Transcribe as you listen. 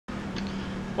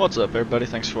What's up, everybody?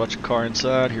 Thanks for watching Car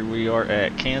Inside. Here we are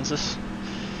at Kansas.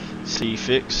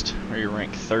 C-Fixed. We're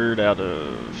ranked third out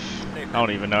of, I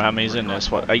don't even know how many's in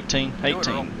this. What, 18?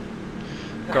 18.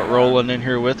 Got Roland in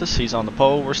here with us. He's on the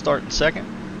pole. We're starting second.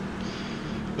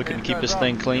 Looking to keep this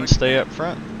thing clean, stay up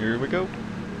front. Here we go.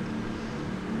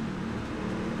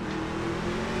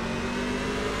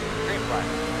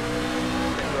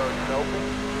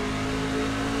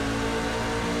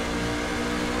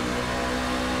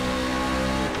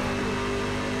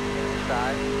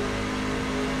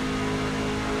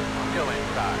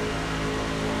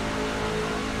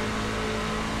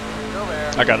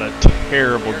 I got a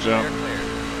terrible jump.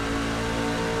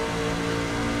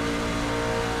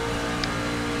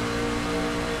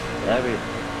 Heavy.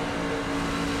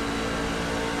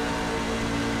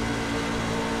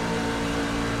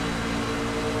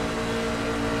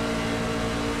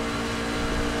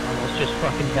 Almost just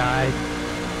fucking died.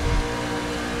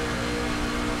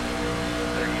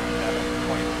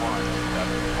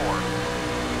 37.174.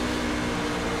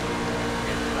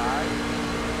 Inside.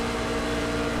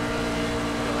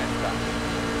 Still inside.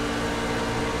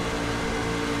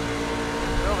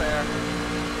 Still there.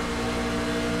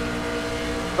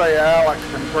 Say Alex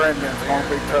and Brendan's gonna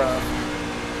be tough.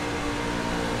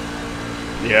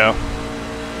 Yeah.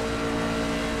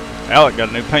 Alec got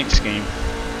a new paint scheme.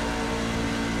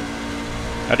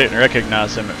 I didn't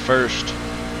recognize him at first.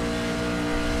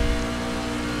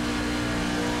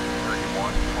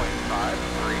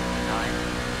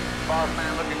 31.539. Boss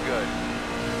man looking good.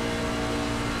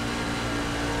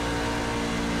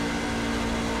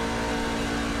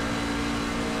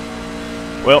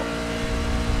 Well,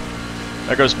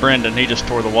 there goes Brendan. He just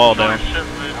tore the wall down. Outside.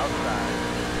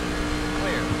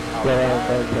 Clear.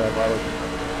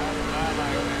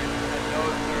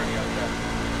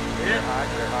 Clear high,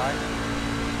 clear high.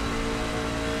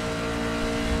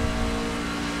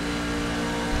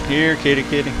 Here, kitty,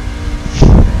 kitty.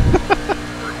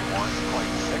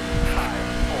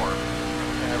 31.654.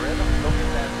 Yeah, rhythm, look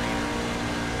at that meter.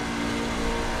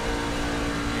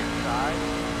 Inside.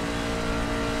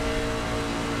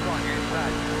 Go on, you're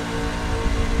inside.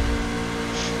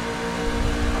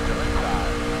 Still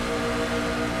inside.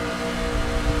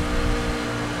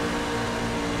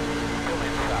 Still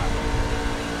inside.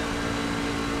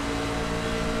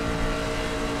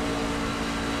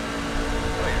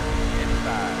 Clear.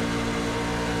 Inside.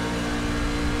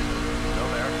 Still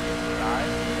there.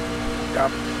 Inside.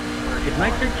 Yep. Did my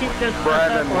crew keep this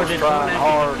Brandon up, or was did trying someone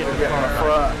hard actually to get get it in the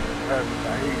far? front,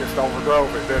 and he just overdrove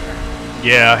it, didn't he?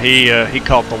 Yeah, he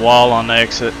caught the wall on the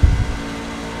exit.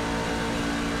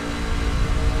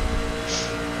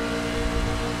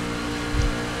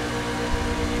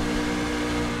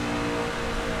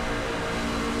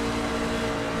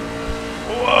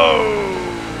 Whoa!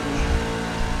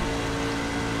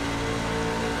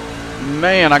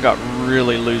 Man, I got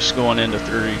really loose going into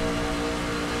 3.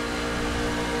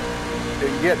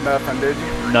 Didn't get nothing, did you?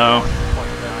 No.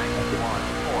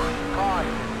 1.914.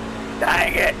 Caution.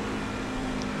 Dang it!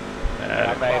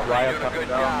 Uh, Well, you did a good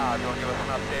job. You want to give us an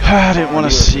update? I didn't want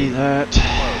to see that.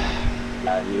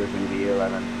 He was going to be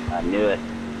 11. I knew it.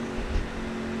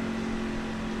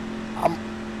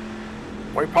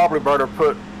 We probably better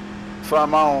put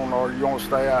some on, or you want to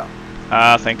stay out?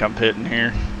 I think I'm pitting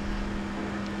here.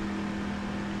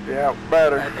 Yeah,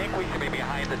 better. I think we should be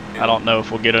behind the I don't know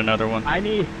if we'll get another one. I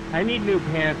need new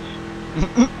pants.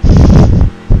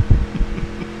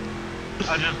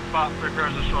 I just bought 3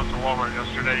 pairs of shorts at Walmart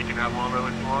yesterday. You can have one of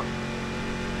them if you want.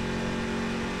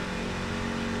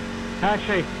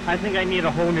 Actually, I think I need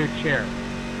a whole new chair.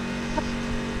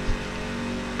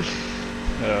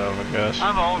 Oh my gosh. I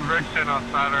have an old rig sitting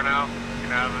outside right now. You can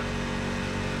have it.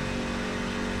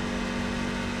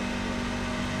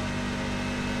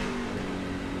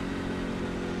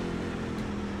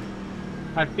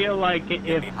 I feel like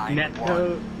if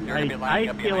Netco,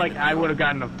 I feel like I would have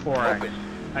gotten a 4X.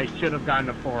 I should have gotten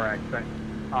a 4X,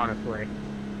 honestly.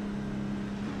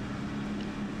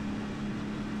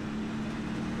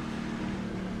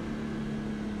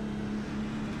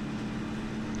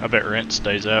 I bet Rent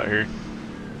stays out here.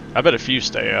 I bet a few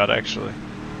stay out actually.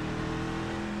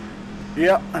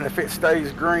 Yep, and if it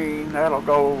stays green, that'll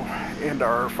go into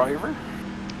our favor.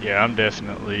 Yeah, I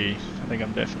think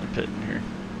I'm definitely pitting here.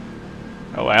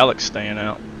 Oh, Alex staying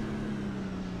out.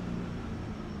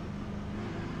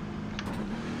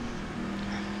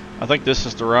 I think this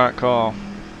is the right call.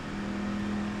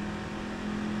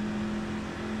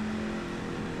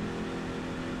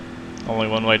 Only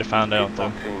one way to find out,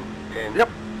 though. Yep.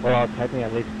 Well, technically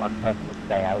at least one person would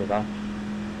stay out with us.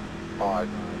 5,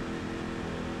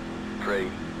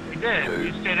 3, did.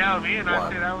 You stayed out with me and I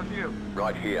 1. stayed out with you.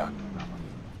 Right here.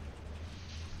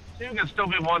 So you can still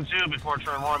be 1-2 before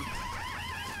turn 1.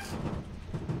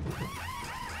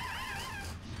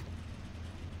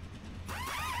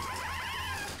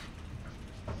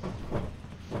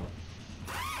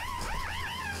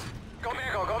 Go,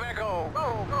 Nico, go, Nico.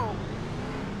 Go, go.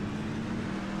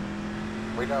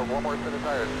 We got one more set of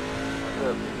tires.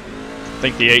 That's it. I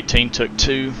think the 18 took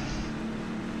 2.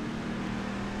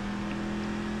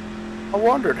 I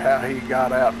wondered how he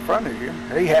got out in front of you.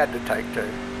 He had to take 2.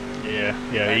 Yeah,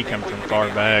 he come from far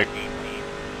back.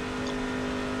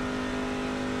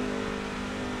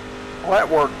 Well, that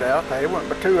worked out. They went,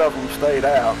 but 2 of them stayed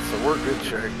out, so we're good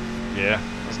shape. Yeah,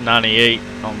 it's 98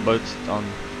 on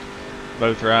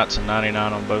both rights and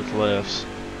 99 on both lefts.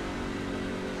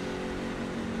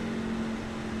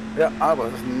 Yeah, I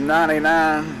was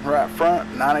 99 right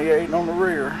front, 98 on the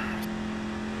rear.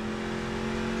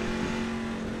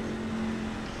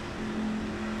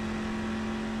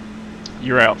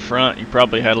 You're out front. You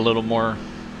probably had a little more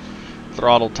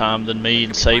throttle time than me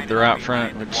and saved the right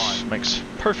front, which makes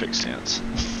perfect sense.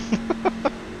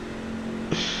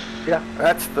 Yeah,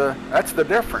 that's the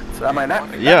difference. I mean,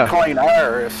 that Yeah. clean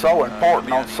air is so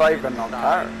important on saving on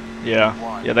tires. Yeah,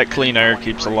 that clean air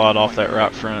keeps a lot off that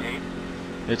right front.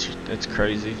 It's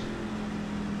crazy.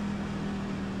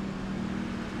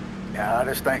 Yeah, I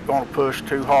just ain't gonna push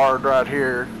too hard right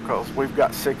here because we've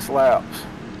got 6 laps.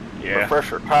 Yeah.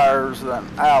 Fresher tires than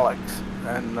Alex,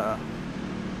 and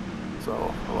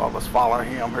so I'll just follow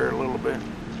him here a little bit.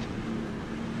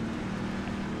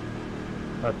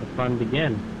 Let the fun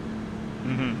begin.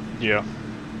 Yeah.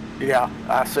 Yeah,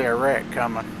 I see a wreck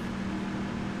coming.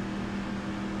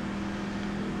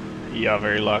 Yeah,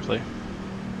 very likely.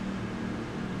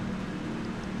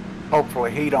 Hopefully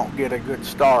he don't get a good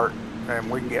start and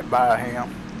we can get by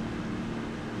him.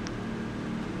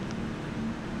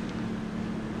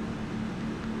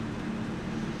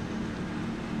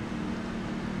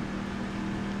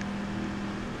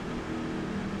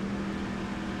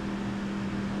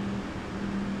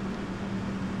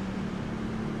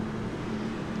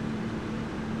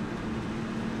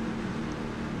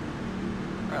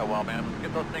 Alright, well, man, let's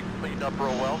get those things cleaned up real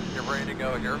well. You're ready to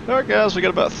go here. All right, guys, we got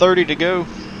about 30 to go.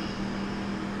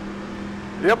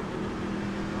 Yep.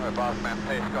 Alright, boss man,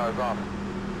 pace cars off.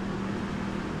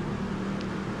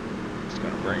 It's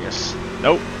gonna bring us.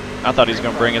 Nope. I thought he was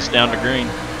gonna bring us down to green.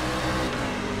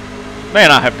 Man,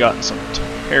 I have gotten some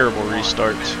terrible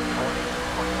restarts. 20,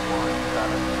 21,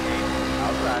 7, 8.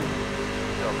 Outside.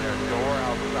 Still there. Door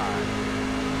outside.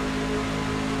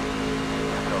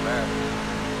 Still there.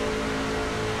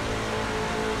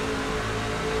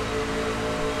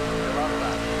 Still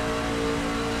outside.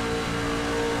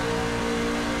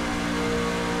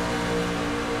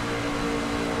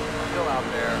 Still out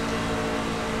there.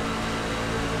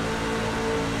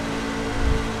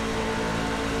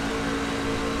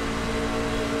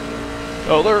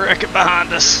 Oh, they're wrecking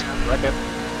behind us.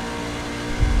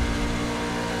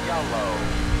 Yellow.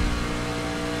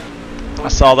 I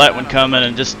saw that one coming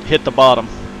and just hit the bottom.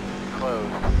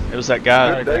 Closed. It was that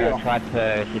guy. Good deal. Tried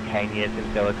to chicane you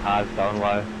until the car's going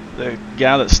low. The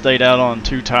guy that stayed out on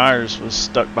 2 tires was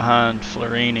stuck behind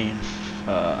Florini,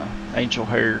 and Angel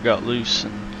Hair got loose,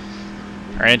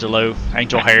 or Angel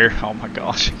Hair. Oh my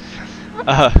gosh.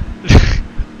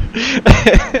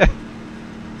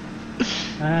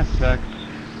 That sucks.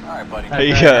 Alright, buddy.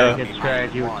 He, That's a good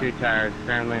strategy with 2 tires.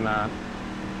 Apparently not.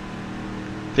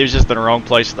 He was just in the wrong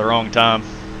place at the wrong time.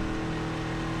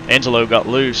 Angelo got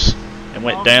loose and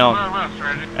went down,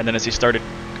 and then as he started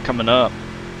coming up,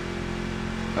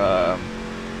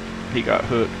 he got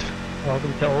hooked.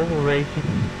 Welcome to oval racing.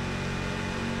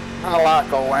 I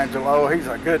like old Angelo. He's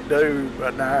a good dude,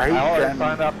 but now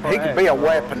he can be a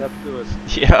weapon.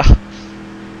 Yeah.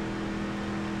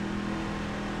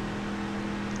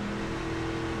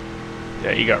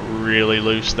 Yeah, he got really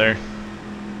loose there.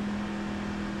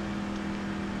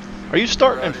 Are you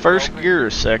starting in first gear or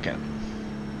second?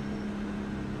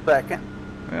 Second.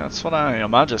 Yeah, that's what I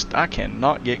am. I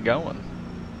cannot get going.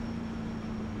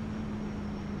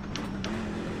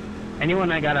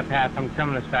 Anyone I gotta pass, I'm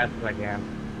coming as fast as I can.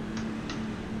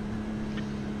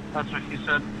 That's what he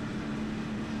said.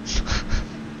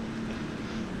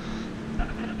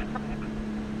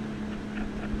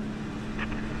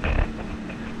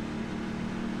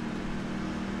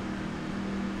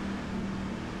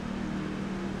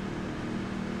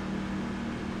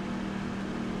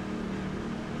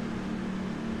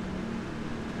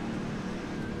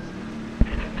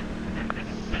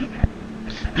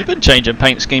 You've been changing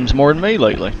paint schemes more than me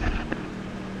lately.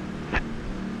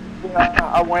 Yeah,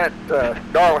 I went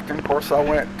Darlington. Of course, I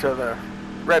went to the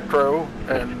retro,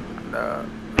 and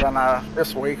then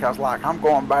this week I was like, I'm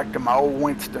going back to my old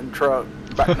Winston truck,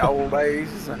 back in the old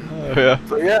days, and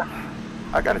so yeah,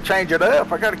 I got to change it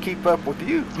up. I got to keep up with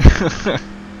you.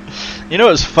 You know,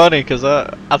 it's funny because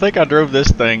I think I drove this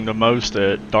thing the most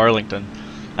at Darlington,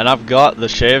 and I've got the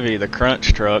Chevy, the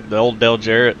Crunch truck, the old Del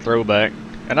Jarrett throwback,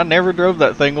 and I never drove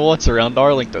that thing once around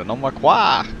Darlington. I'm like,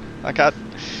 why? Like I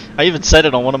even said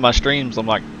it on one of my streams. I'm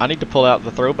like, I need to pull out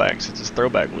the throwbacks. It's just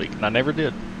throwback week, and I never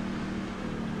did.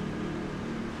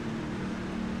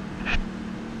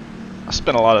 I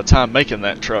spent a lot of time making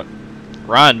that truck.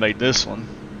 Ryan made this one.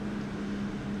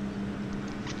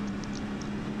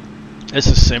 This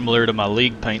is similar to my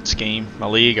league paint scheme. My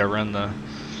league, I run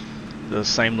the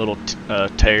same little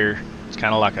tear. It's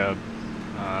kind of like a,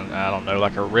 I don't know,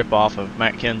 like a rip-off of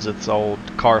Matt Kenseth's old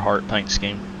Carhartt paint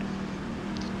scheme.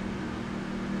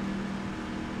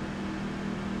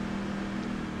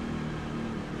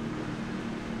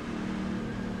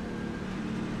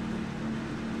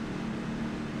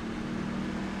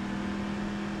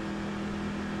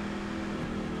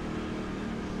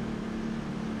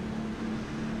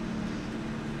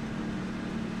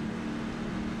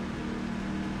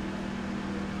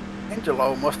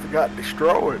 Angelo must have got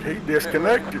destroyed. He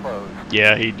disconnected.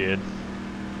 Yeah, he did.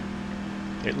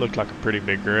 It looked like a pretty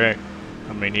big wreck.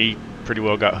 I mean, he pretty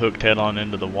well got hooked head on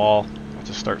into the wall at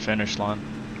the start-finish line.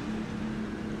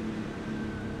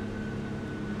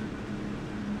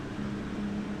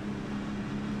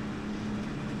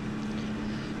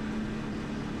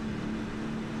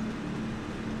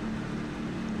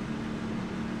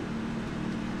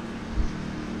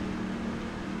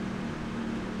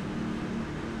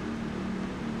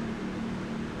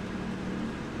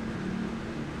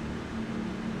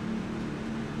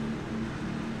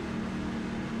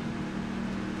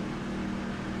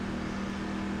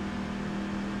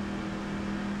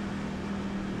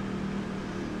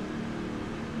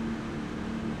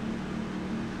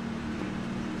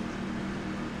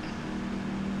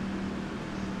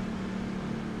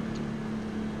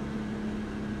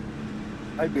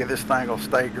 Maybe this thing will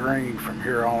stay green from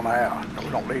here on out. We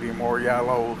don't need any more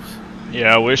yellows.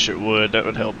 Yeah, I wish it would. That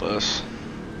would help us.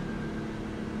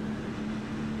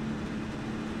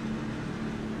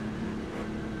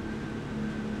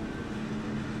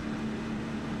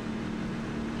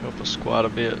 Help us quite a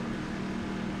bit.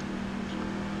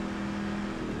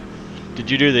 Did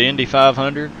you do the Indy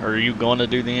 500? Or are you going to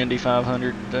do the Indy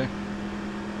 500 today?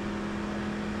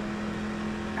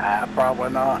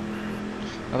 Probably not.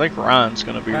 I think Ryan's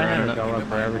going to be running it. Go up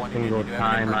for every single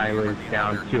time I was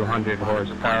down 200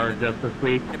 horsepower just this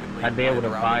week. I'd be able to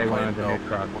buy one of the new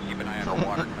trucks. We'll keep an eye on our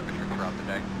water temperature throughout the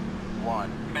day.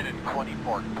 1 minute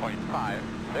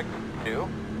 24.562.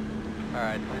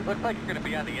 Alright, so it looks like you're going to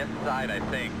be on the inside, I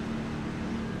think.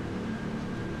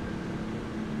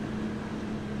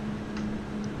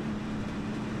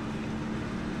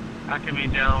 I could be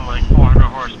down like 400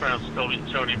 horsepower and still beat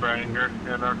Tony Branger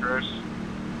in our race.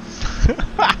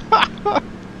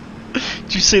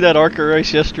 Did you see that ARCA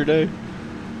race yesterday?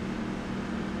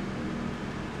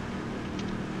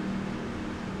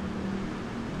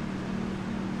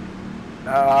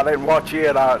 I didn't watch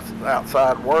it. I was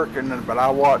outside working, but I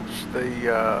watched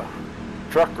the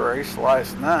truck race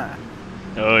last night.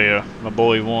 Oh yeah, my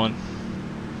boy won.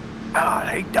 God,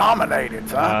 he dominated,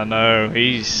 son. I know.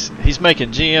 He's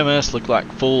making GMS look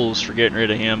like fools for getting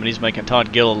rid of him, and he's making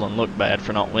Todd Gilliland look bad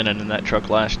for not winning in that truck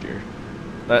last year.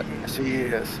 Yes, he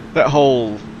is. That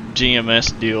whole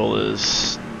GMS deal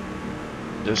is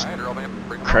just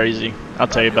crazy. I'll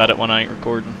tell you about it when I ain't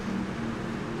recording.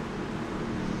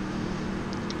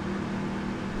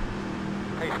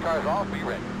 Pace cars off, be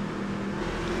ready.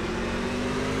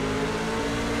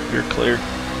 You're clear.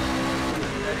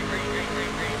 Steady, green, green,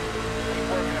 green, green.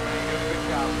 Keep working it, man. You're doing a good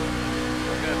job.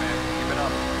 We're good, man. Keep it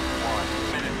up.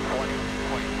 1 minute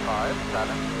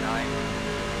 20.579.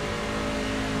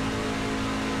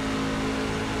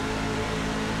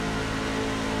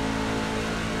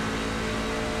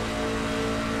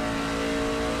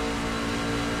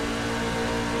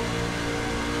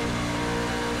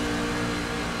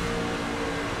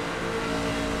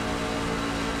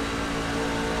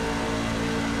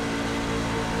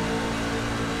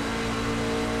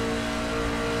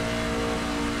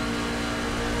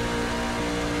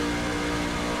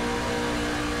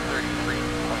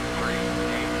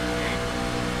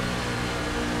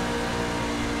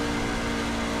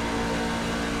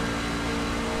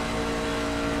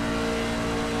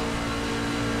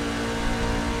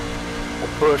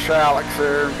 Push Alex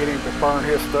there and get him to burn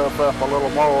his stuff up a little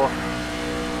more.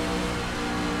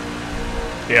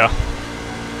 Yeah.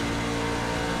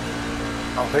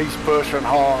 He's pushing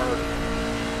hard.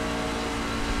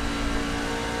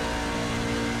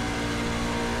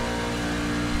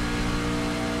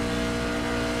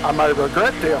 I may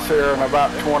regret this here in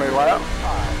about 20 laps.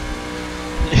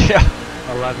 Yeah.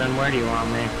 11, where do you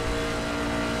want me?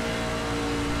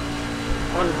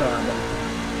 What is that?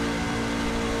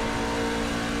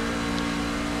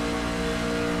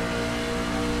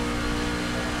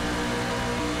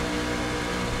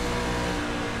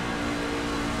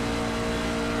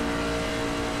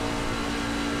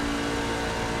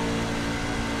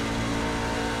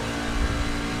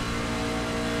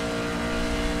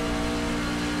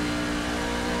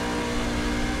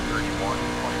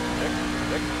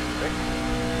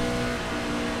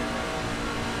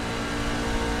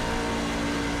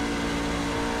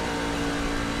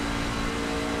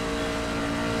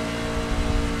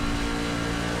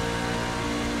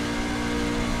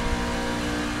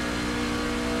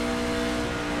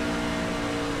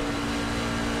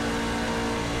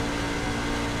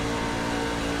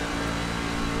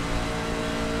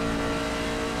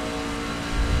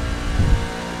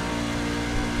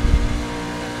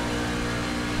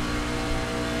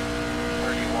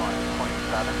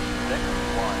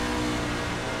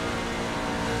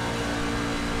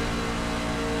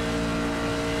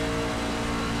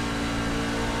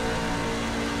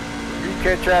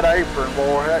 Catch that apron,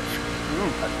 boy. That's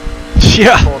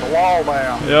Yeah. for the wall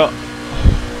down. Yeah.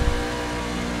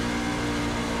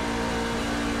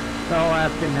 So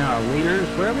asking now, leaders,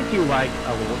 where would you like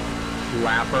a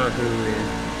lapper who is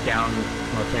down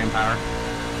most manpower?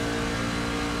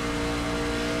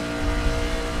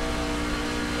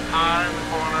 High in the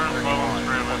corner, low and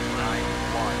straight left.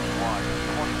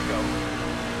 20 to go.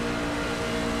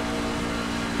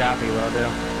 Copy, will do.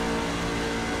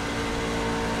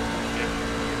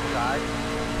 Inside.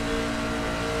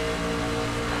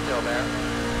 Still there.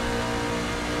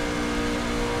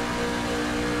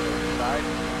 Inside.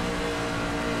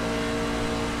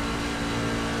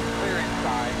 Clear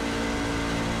inside.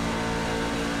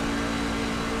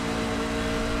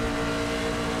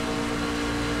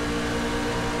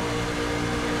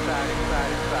 Inside.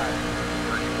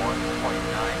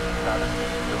 31.97.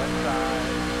 Still inside.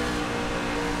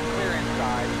 Clear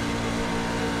inside.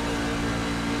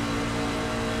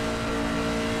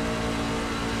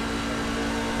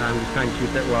 I'm just trying to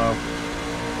keep it low.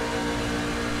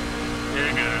 Yeah,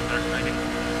 you're good. They're thinking.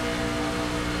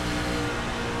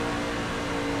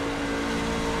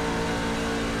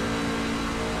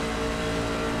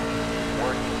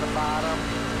 Working the bottom.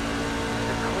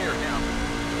 You're clear now.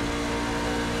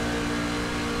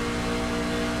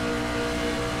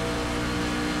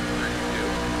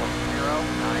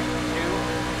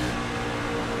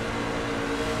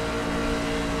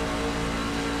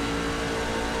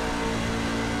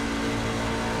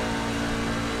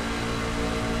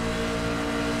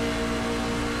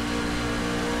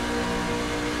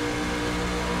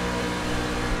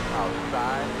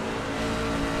 Outside.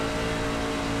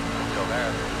 Still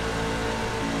there.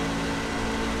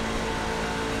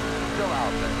 Still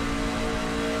out there.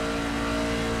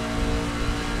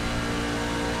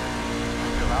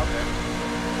 Still out there.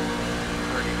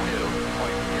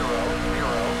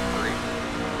 32.003.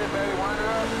 Did Betty wind it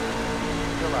up?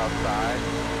 Still outside.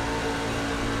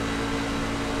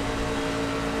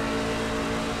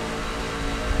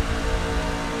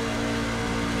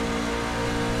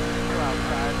 Still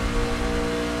outside.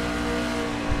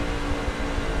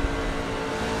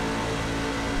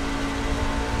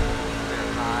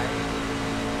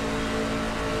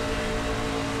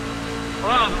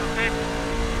 Well, okay.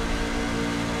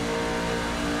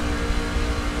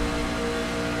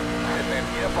 Hit man,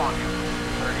 get up on you.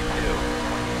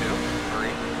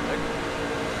 32.236.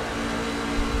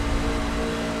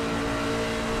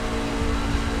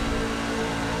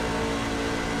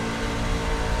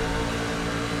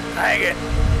 Dang it.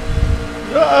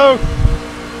 Uh-oh.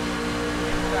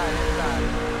 Inside.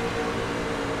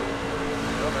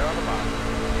 Still there on the bottom.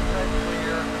 Inside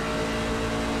clear.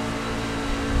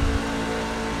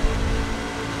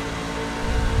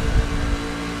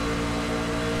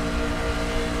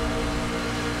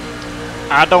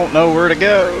 I don't know where to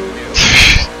go.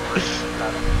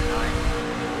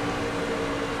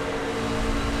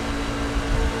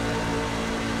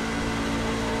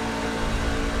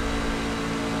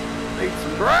 Need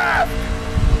some draft.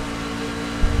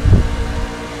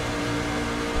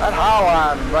 That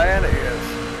highline van is.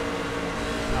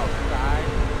 Outside.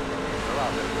 Still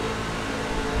out there.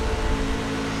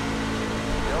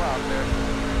 Still out there.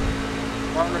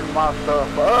 Burning my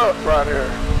stuff up right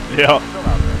here. Yeah. Still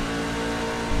out there.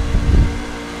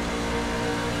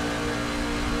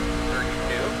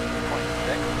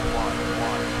 32.6.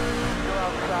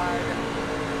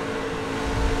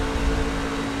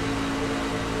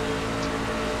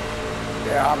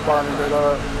 Yeah, I'm burning it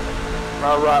up.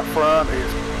 My right front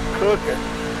is cooking.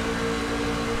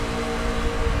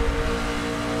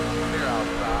 Clear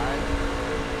outside.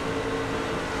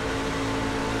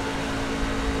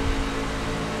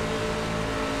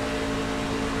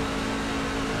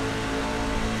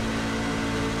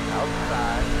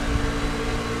 Outside.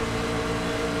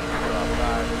 Clear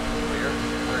outside. Clear.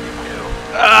 32.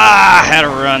 Ah, I had a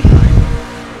run.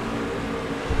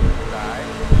 Outside.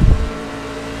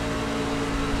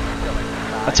 Still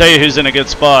inside. I'll tell you who's in a good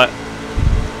spot.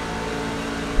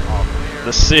 All clear.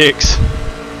 The 6.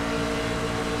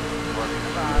 Working the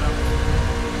bottom.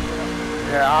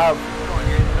 Yeah, Going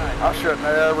inside. I shouldn't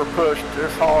have ever pushed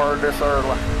this hard this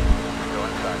early. Go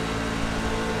inside.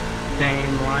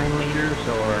 Same line leaders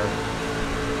or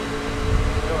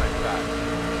Go inside.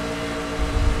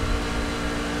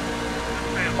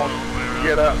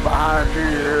 Get up behind you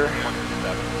here.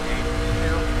 7, 8,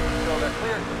 2. Still there.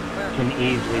 Clear. Clear. can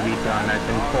easily be done. I've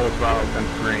been full throttle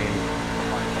since green.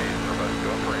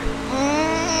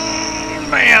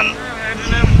 Man.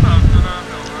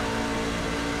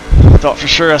 I thought for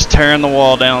sure I was tearing the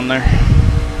wall down there.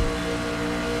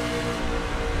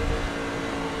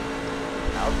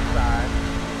 Outside.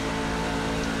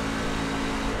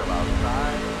 Still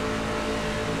outside.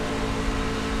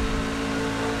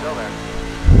 Still there.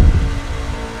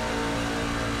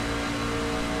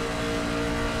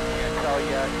 Can't tell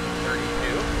yet. 32,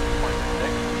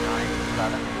 26, 9,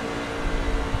 7.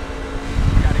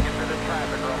 Gotta get rid of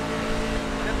traffic room.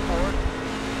 Hit forward.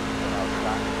 Still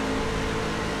outside.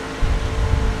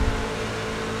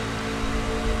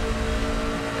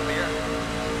 Clear.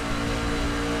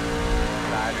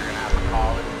 Side, you're gonna have to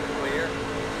call it clear.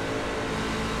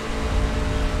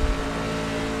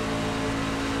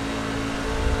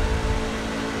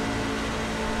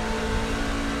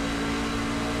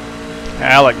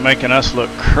 Alec making us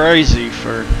look crazy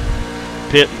for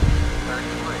pitting.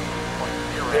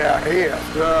 33.0. Yeah, he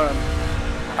has done.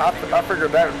 I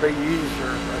figured that would be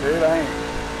easier, but it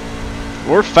ain't.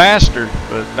 We're faster,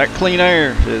 but that clean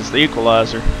air is the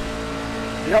equalizer.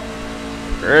 Yep.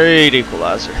 Great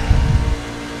equalizer.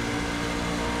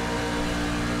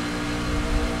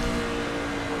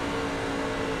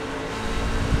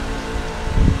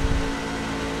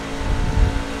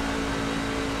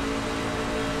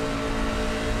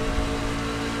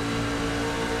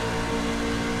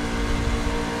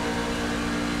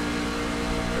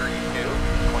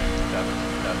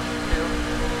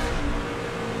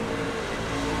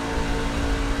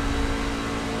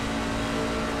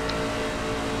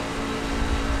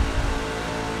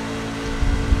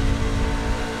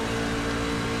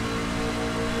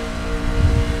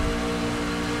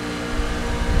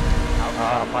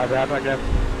 My bad, I guess.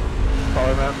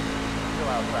 Sorry, man. Still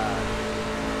outside.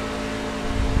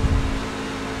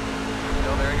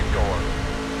 Still there at your door.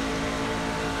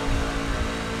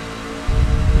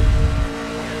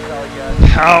 Can't tell yet.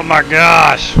 Oh my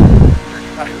gosh.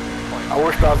 32.0. I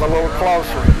wish I was a little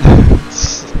closer.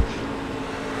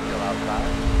 Still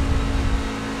outside.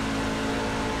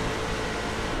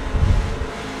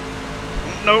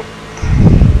 Nope.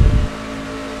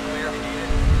 Clear if needed.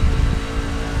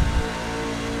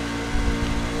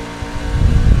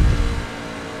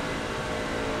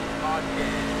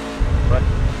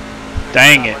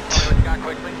 Dang it.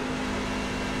 Quickly.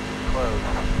 Close.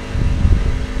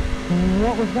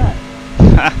 What was that?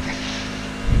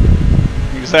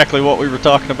 Exactly what we were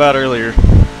talking about earlier.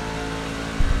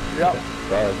 Yep.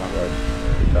 Sorry, my bad.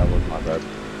 That was my bad.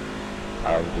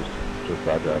 I was just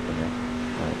bad driving you.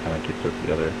 I kind of keep it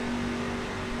together.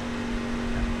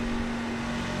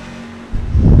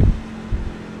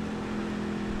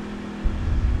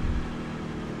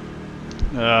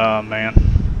 Oh man.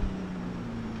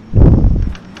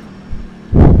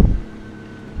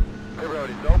 The road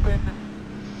is open.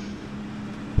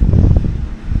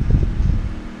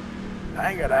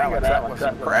 Dang it, Alex, that was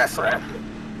impressive.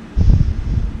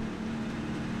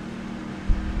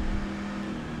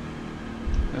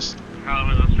 This, I don't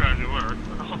know if that strategy worked,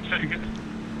 but I'll take it.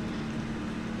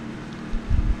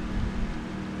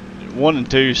 1 and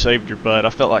 2 saved your butt. I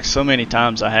felt like so many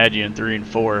times I had you in 3 and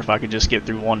 4 if I could just get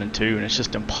through 1 and 2, and it's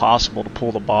just impossible to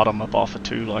pull the bottom up off of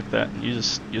 2 like that. You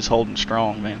just holding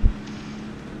strong, man.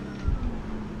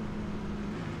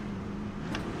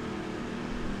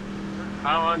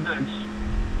 R1-Fixed.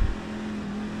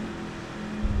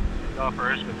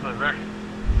 Operation is there.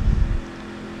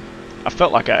 I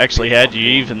felt like I actually had you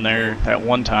even there at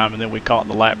one time, and then we caught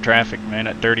the lap traffic, man.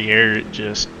 That dirty air, it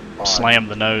just slammed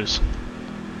the nose.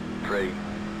 3,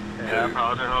 Yeah,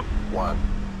 probably help. 1.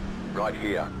 Right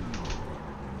here.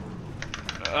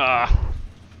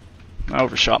 I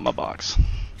overshot my box.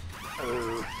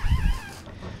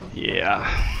 Yeah.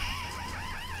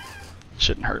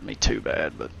 Shouldn't hurt me too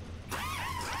bad, but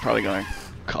probably gonna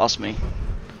cost me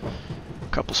a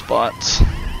couple spots.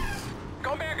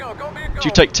 Go Mirko, go Mirko. Did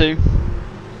you take 2?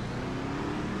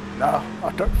 No,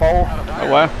 I took 4. Oh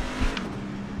wow.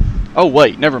 Oh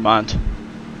wait, never mind.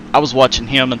 I was watching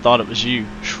him and thought it was you.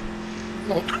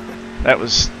 That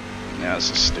was, yeah, this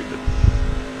is stupid.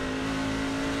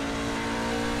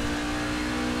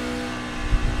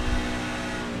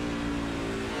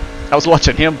 I was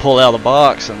watching him pull out of the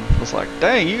box and was like,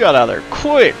 dang, you got out of there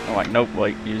quick. I'm like, nope,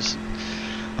 wait, he's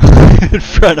in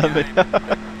front of me.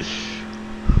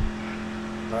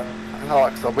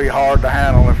 Alex will be hard to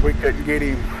handle if we couldn't get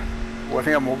him with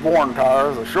worn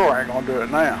tires. I sure ain't gonna do it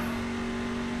now.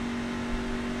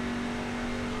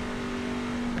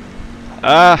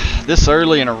 This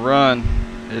early in a run,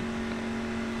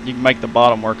 you can make the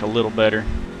bottom work a little better.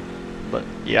 But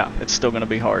yeah, it's still gonna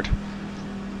be hard.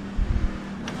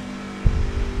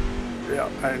 Yeah,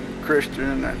 and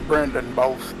Christian and Brendan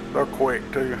both, they're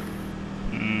quick too.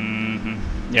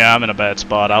 Yeah, I'm in a bad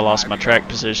spot. I lost my track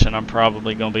position. I'm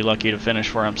probably going to be lucky to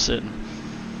finish where I'm sitting.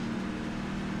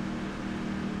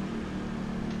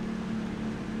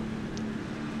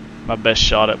 My best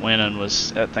shot at winning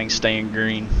was that thing staying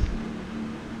green.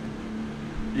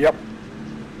 Yep.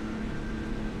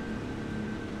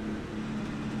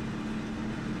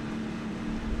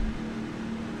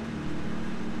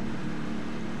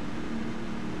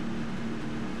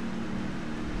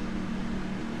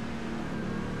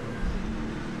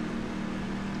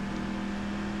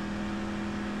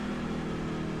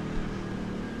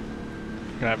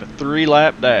 Gonna have a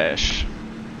 3-lap dash,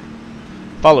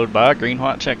 followed by a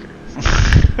green-white checker.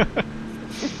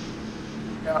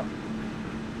 Yeah.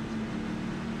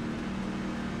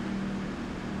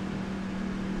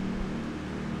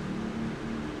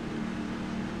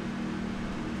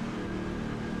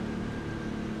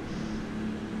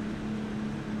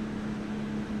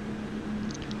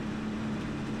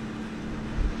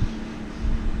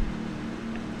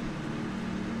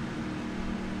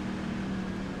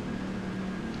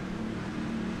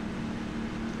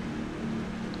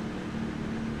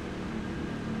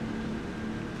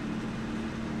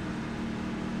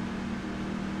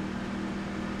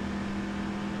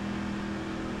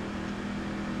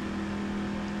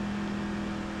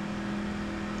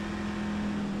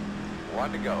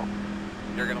 One to go.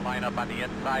 You're going to line up on the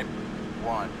inside.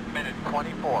 1 minute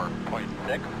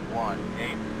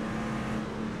 24.618.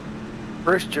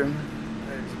 Christian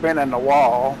has been in the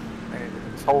wall, and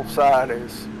his whole side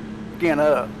is skin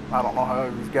up. I don't know how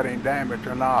he's getting damage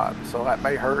or not, so that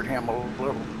may hurt him a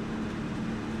little.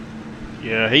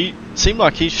 Yeah, he seemed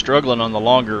like he's struggling on the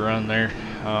longer run there.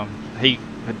 He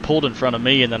had pulled in front of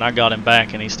me, and then I got him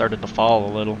back, and he started to fall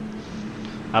a little.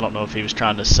 I don't know if he was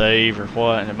trying to save or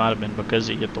what, and it might have been because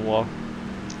he hit the wall.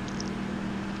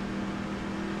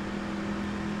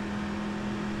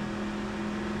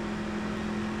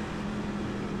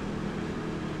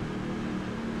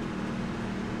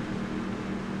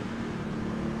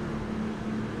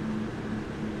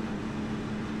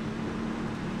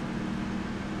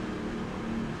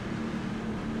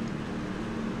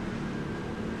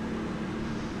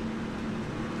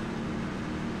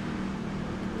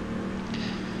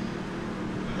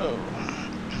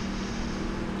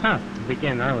 Huh,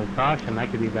 begin early caution. I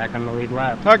could be back on the lead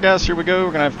lap. Alright guys, here we go.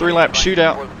 We're going to have a 3-lap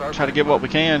shootout. Try to get what we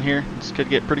can here. This could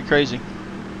get pretty crazy.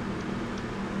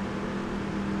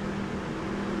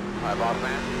 Hi, boss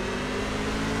man.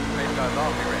 Race cars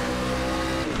off, be ready.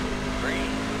 Green.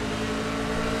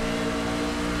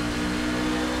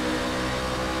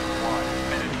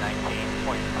 1 minute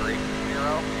 19.308.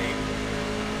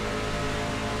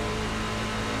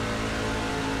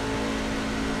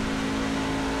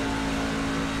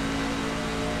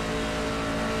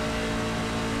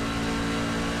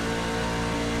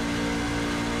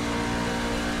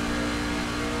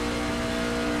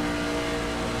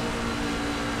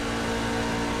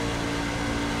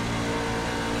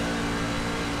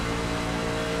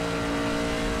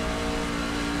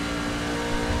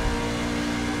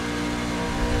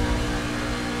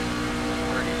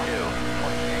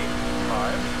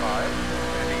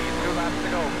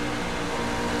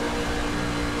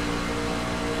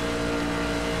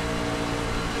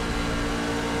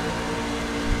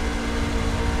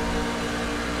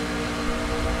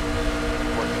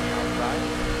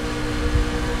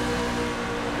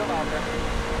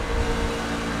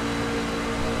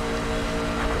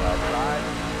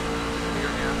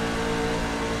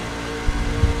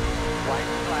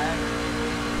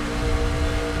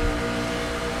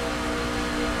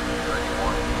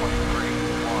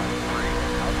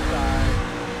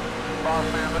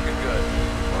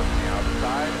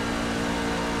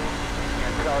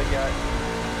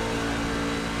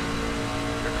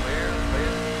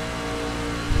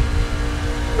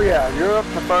 Oh yeah, you're up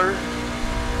to first.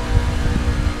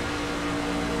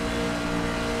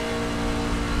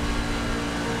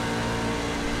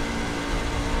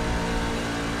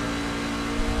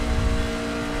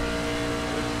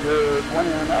 Good. 20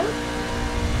 another.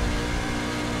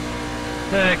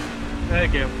 Heck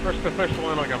yeah. First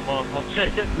official in like a month. I'll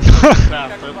take it.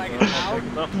 Like an hour.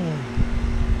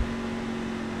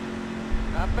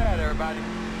 Not bad, everybody.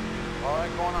 All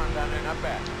that going on down there, not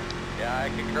bad. Yeah, I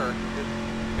concur.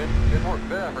 Good work.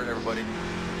 Good effort, everybody.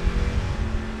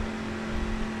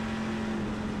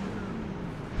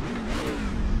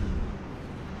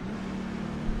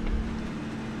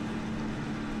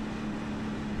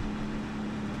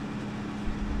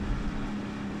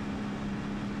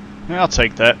 Yeah, I'll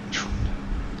take that.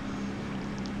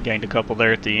 Gained a couple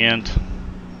there at the end.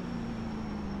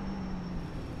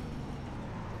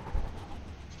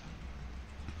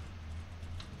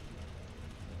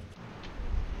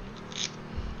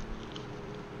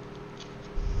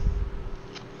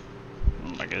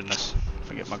 Oh my goodness.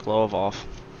 If I get my glove off.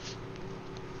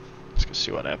 Let's go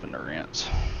see what happened to Rance.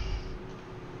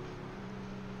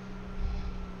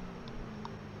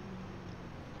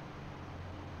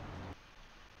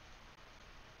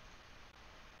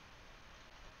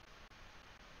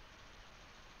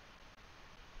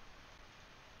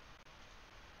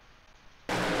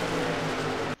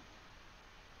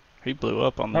 He blew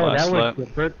up on the last lap.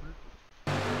 Different.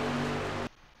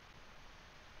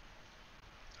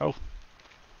 Oh.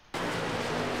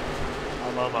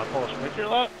 I love my full switcher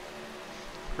lap.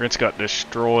 Rance got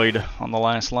destroyed on the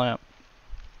last lap.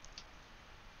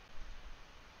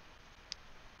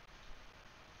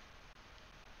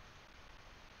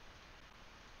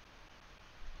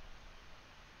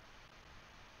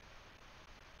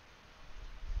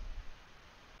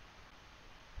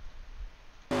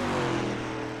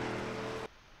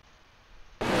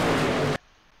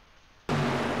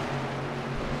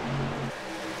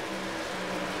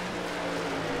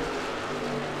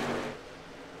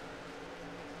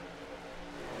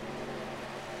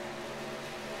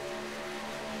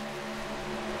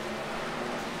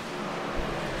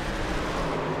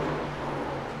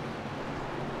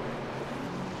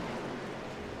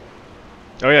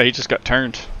 Oh yeah, he just got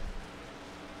turned.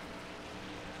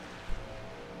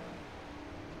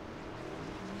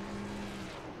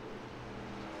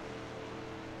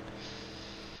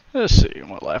 Let's see,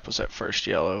 what lap was that first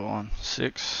yellow on?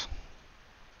 6?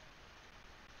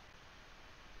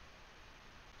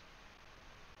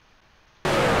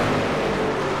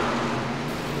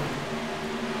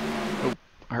 Oh,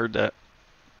 I heard that.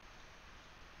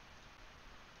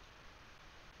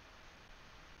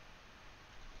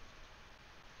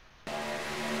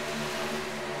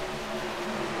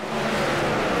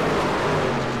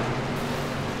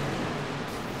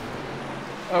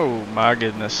 Oh my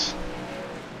goodness.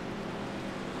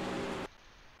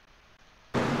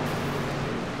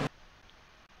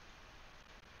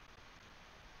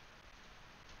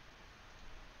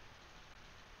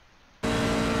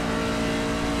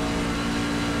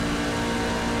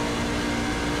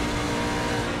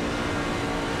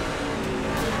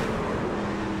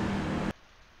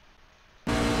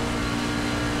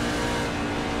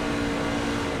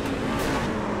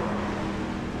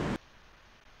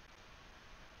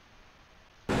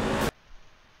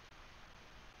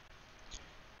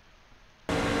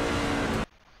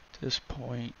 At this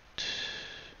point,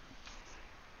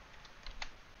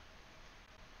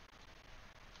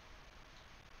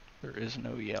 there is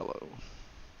no yellow.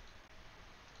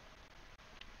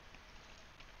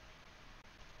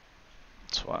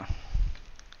 That's why.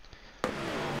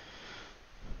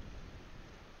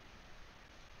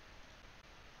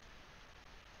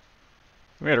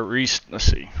 We had a let's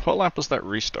see, what lap was that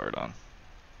restart on?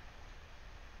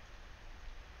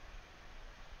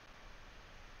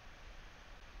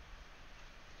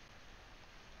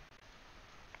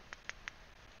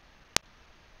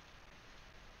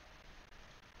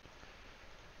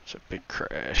 It's a big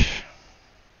crash.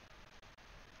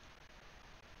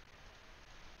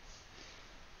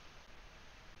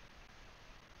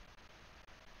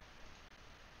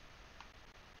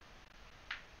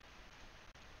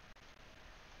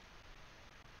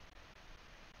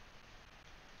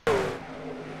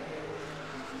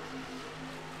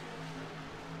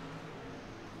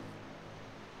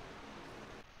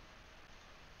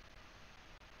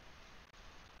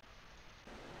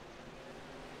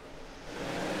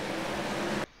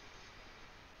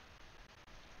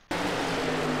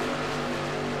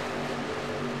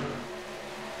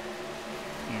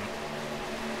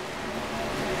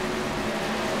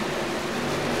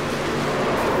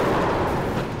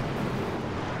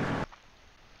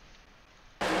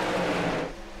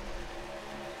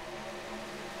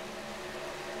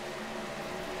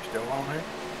 on here?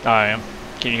 I am.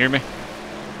 Can you hear me?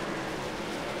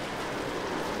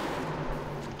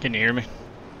 Can you hear me?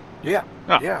 Yeah.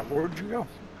 Oh. Yeah, where'd you go?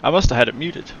 I must have had it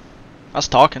muted. I was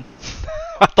talking.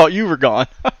 I thought you were gone.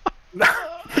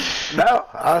 No,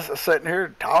 I was sitting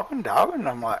here talking.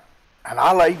 I'm like, and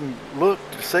I'll even look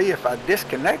to see if I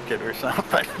disconnected or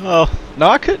something. Oh, no,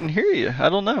 I couldn't hear you. I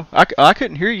don't know. I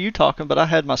couldn't hear you talking, but I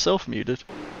had myself muted.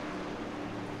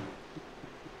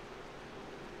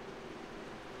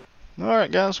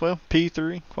 Alright guys, well,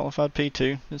 P3, qualified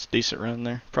P2. It's a decent run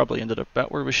there. Probably ended up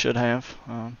about where we should have.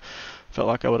 Felt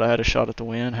like I would have had a shot at the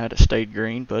win had it stayed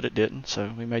green, but it didn't.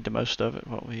 So we made the most of it,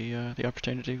 the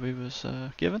opportunity we was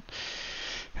given.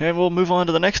 And we'll move on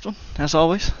to the next one. As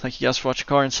always, thank you guys for watching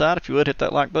Car Inside. If you would, hit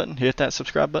that like button, hit that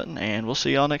subscribe button, and we'll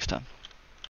see y'all next time.